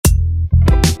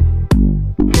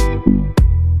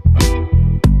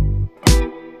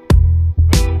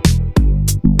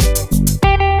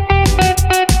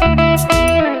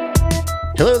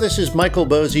this is Michael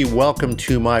Bosey. Welcome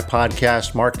to my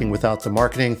podcast, Marketing Without the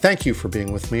Marketing. Thank you for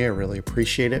being with me. I really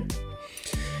appreciate it.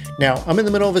 Now, I'm in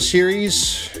the middle of a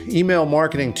series, Email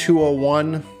Marketing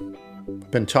 201. I've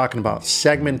been talking about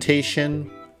segmentation.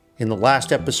 In the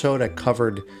last episode, I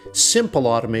covered simple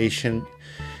automation.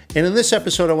 And in this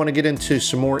episode, I want to get into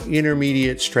some more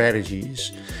intermediate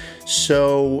strategies.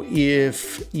 So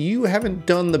if you haven't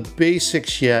done the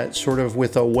basics yet, sort of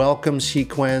with a welcome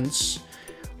sequence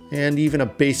and even a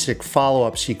basic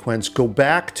follow-up sequence, go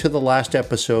back to the last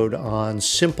episode on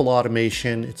simple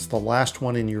automation. It's the last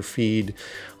one in your feed.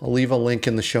 I'll leave a link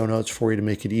in the show notes for you to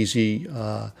make it easy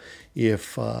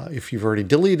if you've already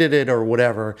deleted it or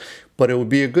whatever. But it would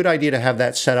be a good idea to have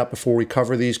that set up before we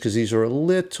cover these, because these are a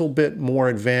little bit more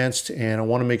advanced, and I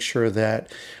want to make sure that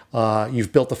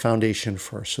you've built the foundation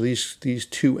first. So these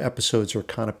two episodes are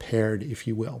kind of paired, if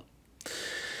you will.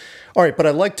 All right, but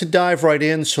I'd like to dive right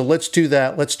in, so let's do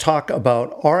that. Let's talk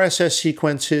about RSS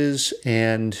sequences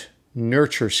and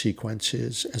nurture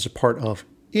sequences as a part of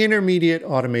intermediate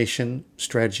automation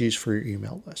strategies for your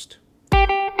email list.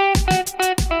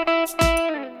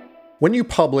 When you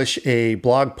publish a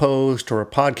blog post or a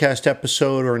podcast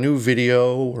episode or a new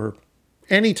video or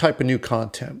any type of new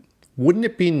content, wouldn't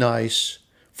it be nice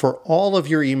for all of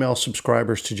your email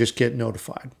subscribers to just get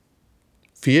notified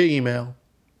via email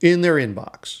in their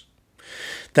inbox?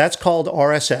 That's called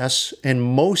RSS, and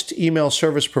most email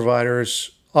service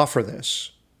providers offer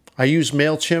this. I use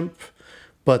MailChimp,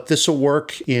 but this will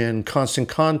work in Constant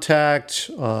Contact,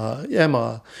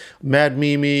 Emma,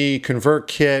 MadMimi,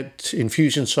 ConvertKit,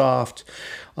 Infusionsoft.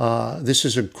 This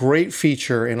is a great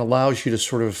feature and allows you to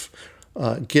sort of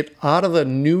get out of the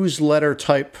newsletter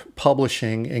type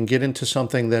publishing and get into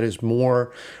something that is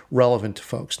more relevant to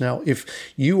folks. Now, if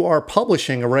you are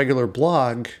publishing a regular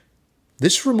blog,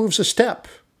 this removes a step.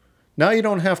 Now you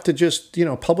don't have to just,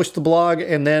 publish the blog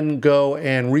and then go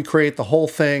and recreate the whole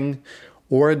thing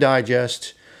or a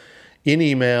digest in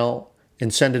email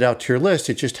and send it out to your list.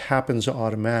 It just happens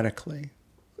automatically.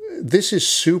 This is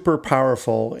super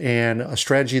powerful and a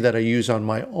strategy that I use on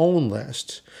my own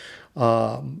list.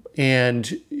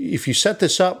 And if you set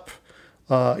this up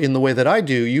in the way that I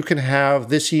do, you can have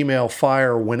this email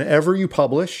fire whenever you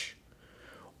publish,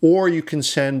 or you can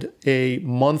send a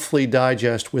monthly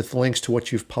digest with links to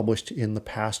what you've published in the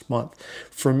past month.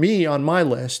 For me, on my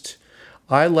list,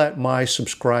 I let my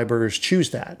subscribers choose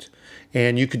that.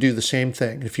 And you could do the same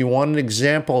thing. If you want an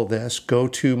example of this, go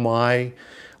to my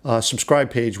subscribe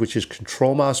page, which is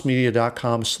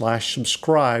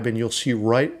controlmousemedia.com/subscribe, and you'll see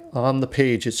right on the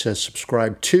page it says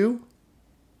subscribe to,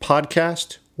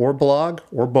 podcast, or blog,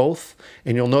 or both.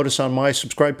 And you'll notice on my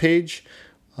subscribe page,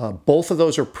 both of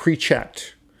those are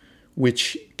pre-checked,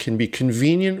 which can be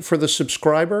convenient for the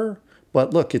subscriber,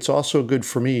 but look, it's also good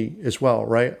for me as well,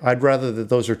 right? I'd rather that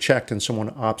those are checked and someone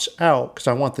opts out, because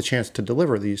I want the chance to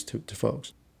deliver these to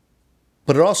folks.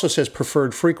 But it also says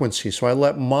preferred frequency, so I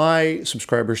let my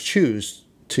subscribers choose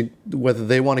to whether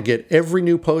they want to get every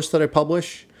new post that I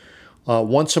publish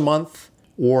once a month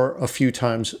or a few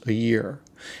times a year.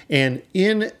 And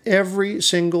in every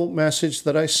single message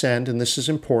that I send, and this is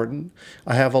important,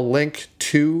 I have a link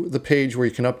to the page where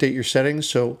you can update your settings.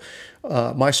 So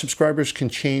my subscribers can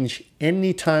change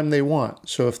anytime they want.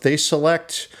 So if they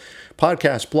select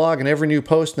podcast, blog, and every new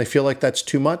post, and they feel like that's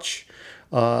too much,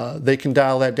 they can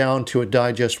dial that down to a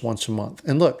digest once a month.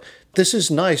 And look, this is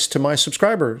nice to my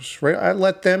subscribers, right? I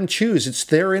let them choose. It's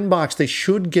their inbox. They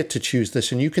should get to choose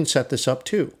this, and you can set this up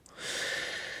too.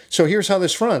 So here's how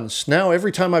this runs. Now,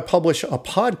 every time I publish a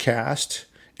podcast,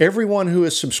 everyone who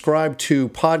is subscribed to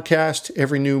podcast,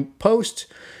 every new post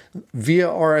via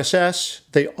RSS,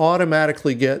 they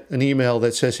automatically get an email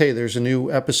that says, hey, there's a new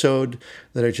episode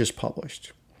that I just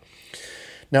published.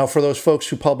 Now, for those folks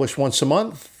who publish once a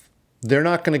month, they're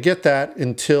not going to get that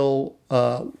until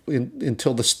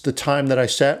the time that I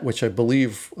set, which I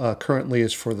believe currently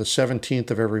is for the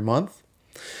 17th of every month.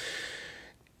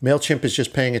 MailChimp is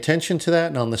just paying attention to that,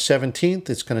 and on the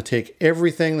 17th, it's going to take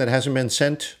everything that hasn't been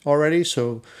sent already,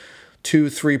 so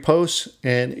 2-3 posts,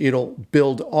 and it'll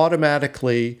build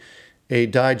automatically a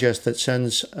digest that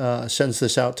sends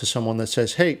this out to someone that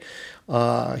says, hey,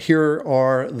 here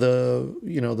are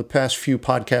the past few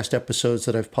podcast episodes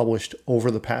that I've published over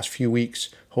the past few weeks.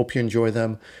 Hope you enjoy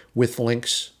them, with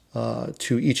links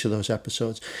to each of those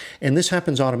episodes. And this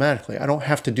happens automatically. I don't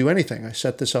have to do anything. I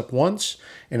set this up once,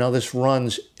 and now this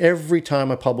runs every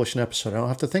time I publish an episode. I don't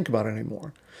have to think about it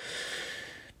anymore.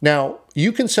 Now,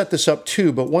 you can set this up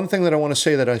too, but one thing that I want to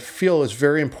say that I feel is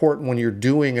very important when you're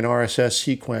doing an RSS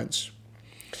sequence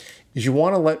is you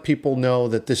want to let people know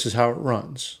that this is how it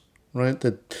runs, right?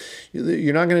 That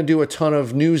you're not going to do a ton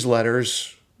of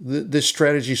newsletters this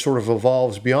strategy sort of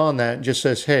evolves beyond that and just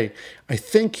says, hey, I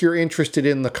think you're interested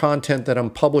in the content that I'm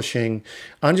publishing.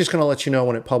 I'm just going to let you know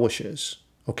when it publishes.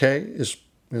 Okay?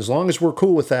 As long as we're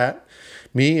cool with that,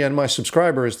 me and my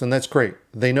subscribers, then that's great.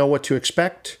 They know what to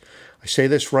expect. I say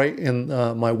this right in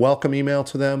my welcome email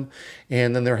to them,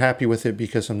 and then they're happy with it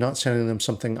because I'm not sending them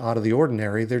something out of the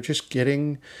ordinary. They're just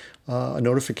getting a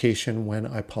notification when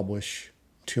I publish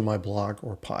to my blog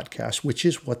or podcast, which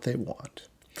is what they want.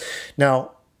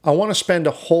 Now, I want to spend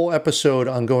a whole episode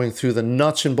on going through the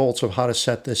nuts and bolts of how to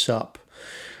set this up.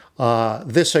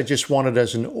 This I just wanted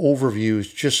as an overview,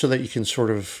 just so that you can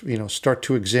sort of, start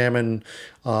to examine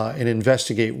and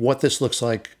investigate what this looks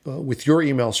like with your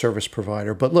email service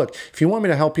provider. But look, if you want me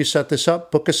to help you set this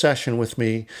up, book a session with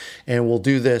me, and we'll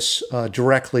do this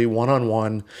directly,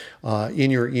 one-on-one, in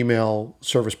your email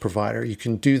service provider. You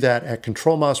can do that at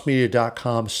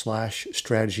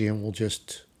controlmousemedia.com/strategy, and we'll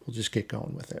just get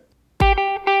going with it.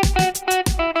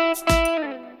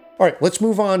 All right, let's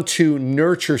move on to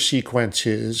nurture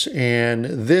sequences. And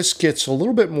this gets a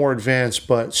little bit more advanced,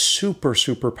 but super,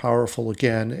 super powerful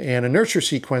again. And a nurture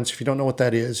sequence, if you don't know what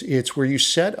that is, it's where you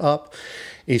set up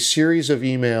a series of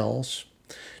emails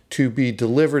to be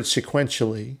delivered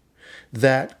sequentially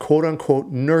that quote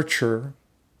unquote nurture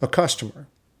a customer,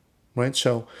 right?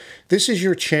 So this is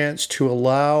your chance to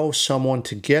allow someone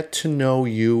to get to know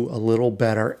you a little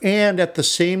better. And at the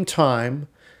same time,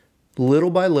 little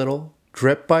by little,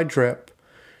 drip by drip,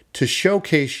 to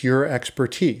showcase your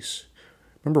expertise.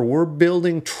 Remember, we're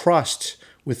building trust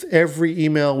with every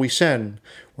email we send.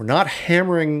 We're not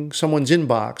hammering someone's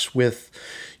inbox with,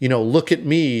 look at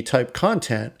me type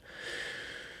content.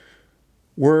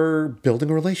 We're building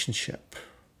a relationship.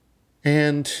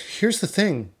 And here's the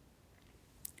thing.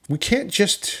 We can't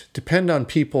just depend on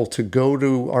people to go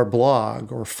to our blog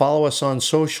or follow us on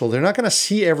social. They're not going to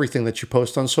see everything that you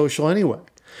post on social anyway.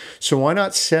 So why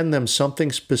not send them something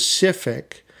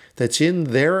specific that's in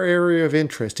their area of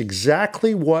interest,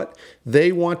 exactly what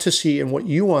they want to see and what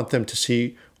you want them to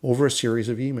see over a series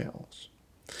of emails.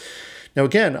 Now,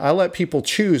 again, I let people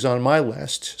choose on my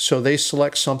list, so they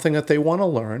select something that they want to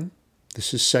learn.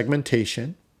 This is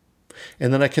segmentation.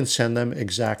 And then I can send them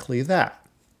exactly that.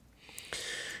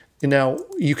 And now,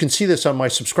 you can see this on my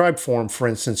subscribe form, for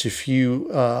instance. If you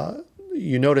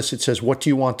notice it says, what do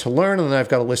you want to learn? And then I've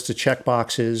got a list of check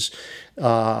boxes,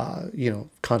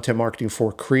 content marketing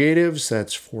for creatives.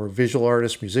 That's for visual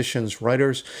artists, musicians,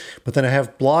 writers. But then I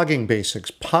have blogging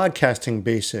basics, podcasting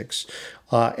basics,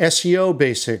 SEO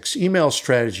basics, email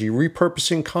strategy,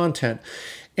 repurposing content.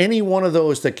 Any one of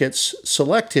those that gets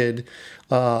selected,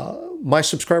 my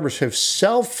subscribers have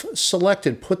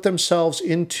self-selected, put themselves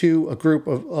into a group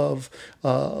of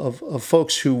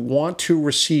folks who want to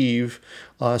receive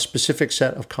a specific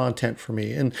set of content from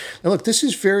me. And look, this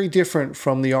is very different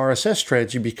from the RSS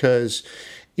strategy, because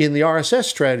in the RSS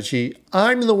strategy,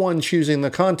 I'm the one choosing the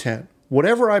content.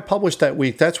 Whatever I publish that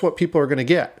week, that's what people are going to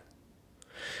get.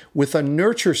 With a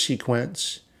nurture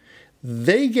sequence,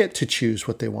 they get to choose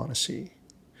what they want to see.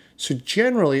 So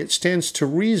generally, it stands to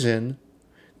reason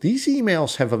these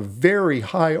emails have a very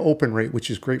high open rate,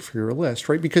 which is great for your list,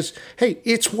 right? Because, hey,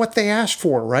 it's what they asked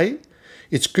for, right?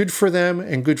 It's good for them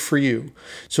and good for you.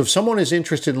 So if someone is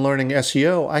interested in learning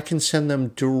SEO, I can send them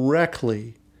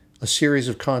directly a series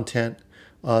of content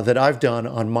that I've done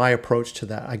on my approach to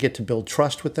that. I get to build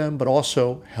trust with them, but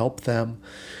also help them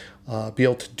be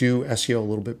able to do SEO a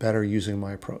little bit better using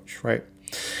my approach, right?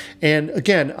 And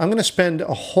again, I'm going to spend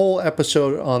a whole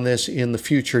episode on this in the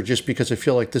future, just because I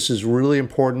feel like this is really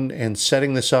important, and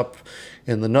setting this up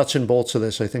and the nuts and bolts of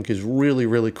this, I think, is really,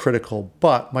 really critical.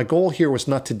 But my goal here was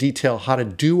not to detail how to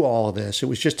do all of this. It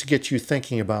was just to get you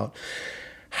thinking about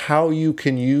how you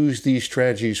can use these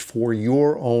strategies for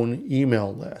your own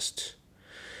email list.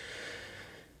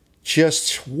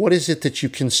 Just what is it that you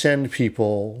can send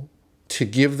people to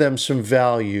give them some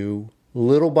value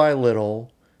little by little,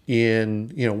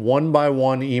 in one by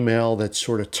one email that's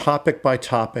sort of topic by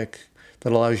topic,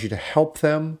 that allows you to help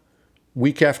them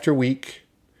week after week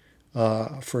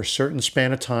for a certain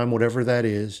span of time, whatever that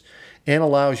is, and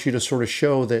allows you to sort of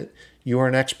show that you are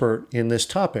an expert in this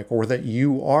topic, or that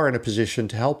you are in a position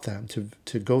to help them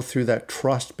to go through that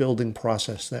trust building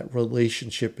process, that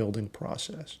relationship building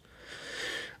process.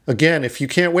 Again, if you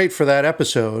can't wait for that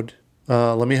episode,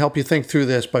 let me help you think through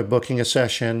this by booking a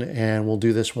session, and we'll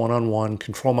do this one-on-one,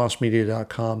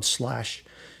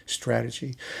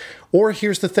 controlmousemedia.com/strategy. Or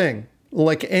here's the thing,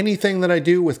 like anything that I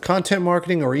do with content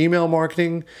marketing or email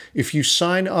marketing, if you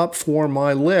sign up for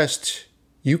my list,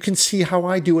 you can see how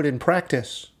I do it in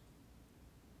practice.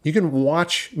 You can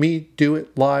watch me do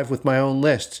it live with my own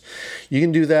lists. You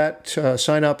can do that.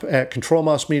 Sign up at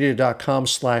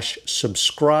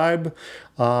controlmousemedia.com/subscribe.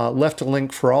 Left a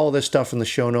link for all of this stuff in the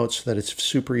show notes so that it's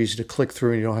super easy to click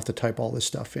through and you don't have to type all this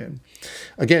stuff in.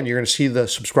 Again, you're going to see the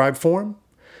subscribe form,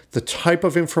 the type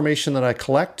of information that I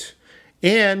collect,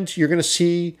 and you're going to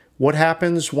see what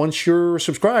happens once you're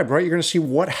subscribed, right? You're going to see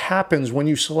what happens when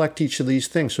you select each of these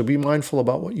things. So be mindful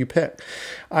about what you pick.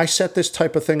 I set this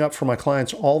type of thing up for my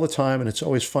clients all the time, and it's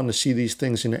always fun to see these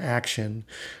things in action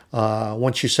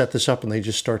once you set this up and they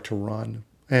just start to run.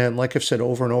 And like I've said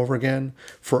over and over again,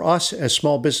 for us as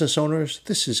small business owners,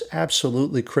 this is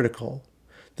absolutely critical.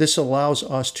 This allows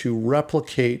us to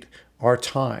replicate our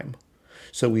time,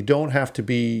 so we don't have to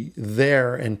be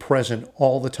there and present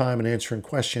all the time and answering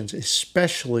questions,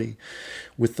 especially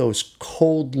with those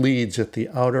cold leads at the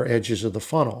outer edges of the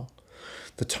funnel.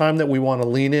 The time that we want to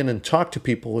lean in and talk to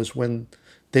people is when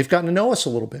they've gotten to know us a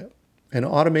little bit. And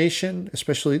automation,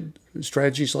 especially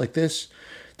strategies like this,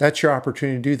 that's your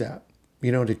opportunity to do that,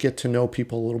 to get to know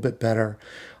people a little bit better.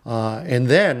 And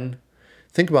then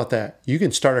think about that. You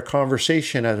can start a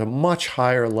conversation at a much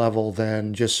higher level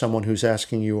than just someone who's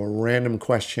asking you a random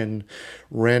question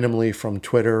randomly from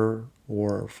Twitter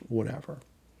or whatever.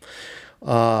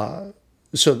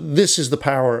 So this is the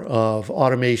power of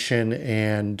automation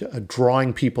and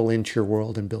drawing people into your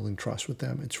world and building trust with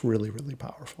them. It's really, really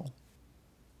powerful.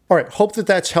 All right, hope that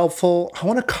that's helpful. I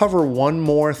want to cover one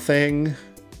more thing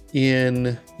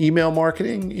in email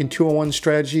marketing in 201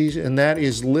 strategies, and that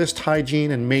is list hygiene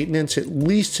and maintenance, at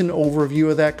least an overview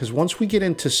of that, because once we get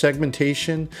into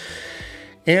segmentation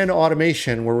and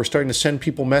automation, where we're starting to send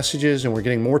people messages and we're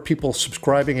getting more people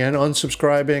subscribing and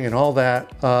unsubscribing and all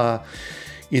that,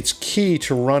 it's key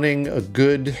to running a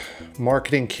good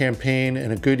marketing campaign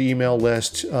and a good email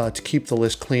list to keep the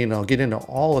list clean. I'll get into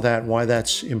all of that and why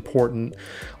that's important.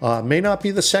 May not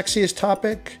be the sexiest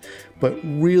topic, but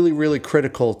really, really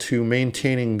critical to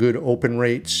maintaining good open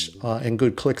rates and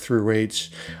good click-through rates,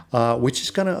 which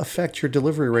is going to affect your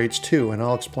delivery rates too. And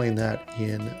I'll explain that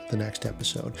in the next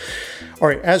episode. All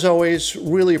right, as always,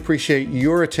 really appreciate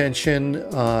your attention.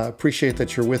 Appreciate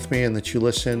that you're with me and that you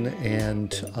listen,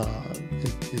 and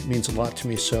it means a lot to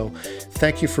me. So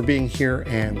thank you for being here,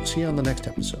 and we'll see you on the next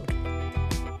episode.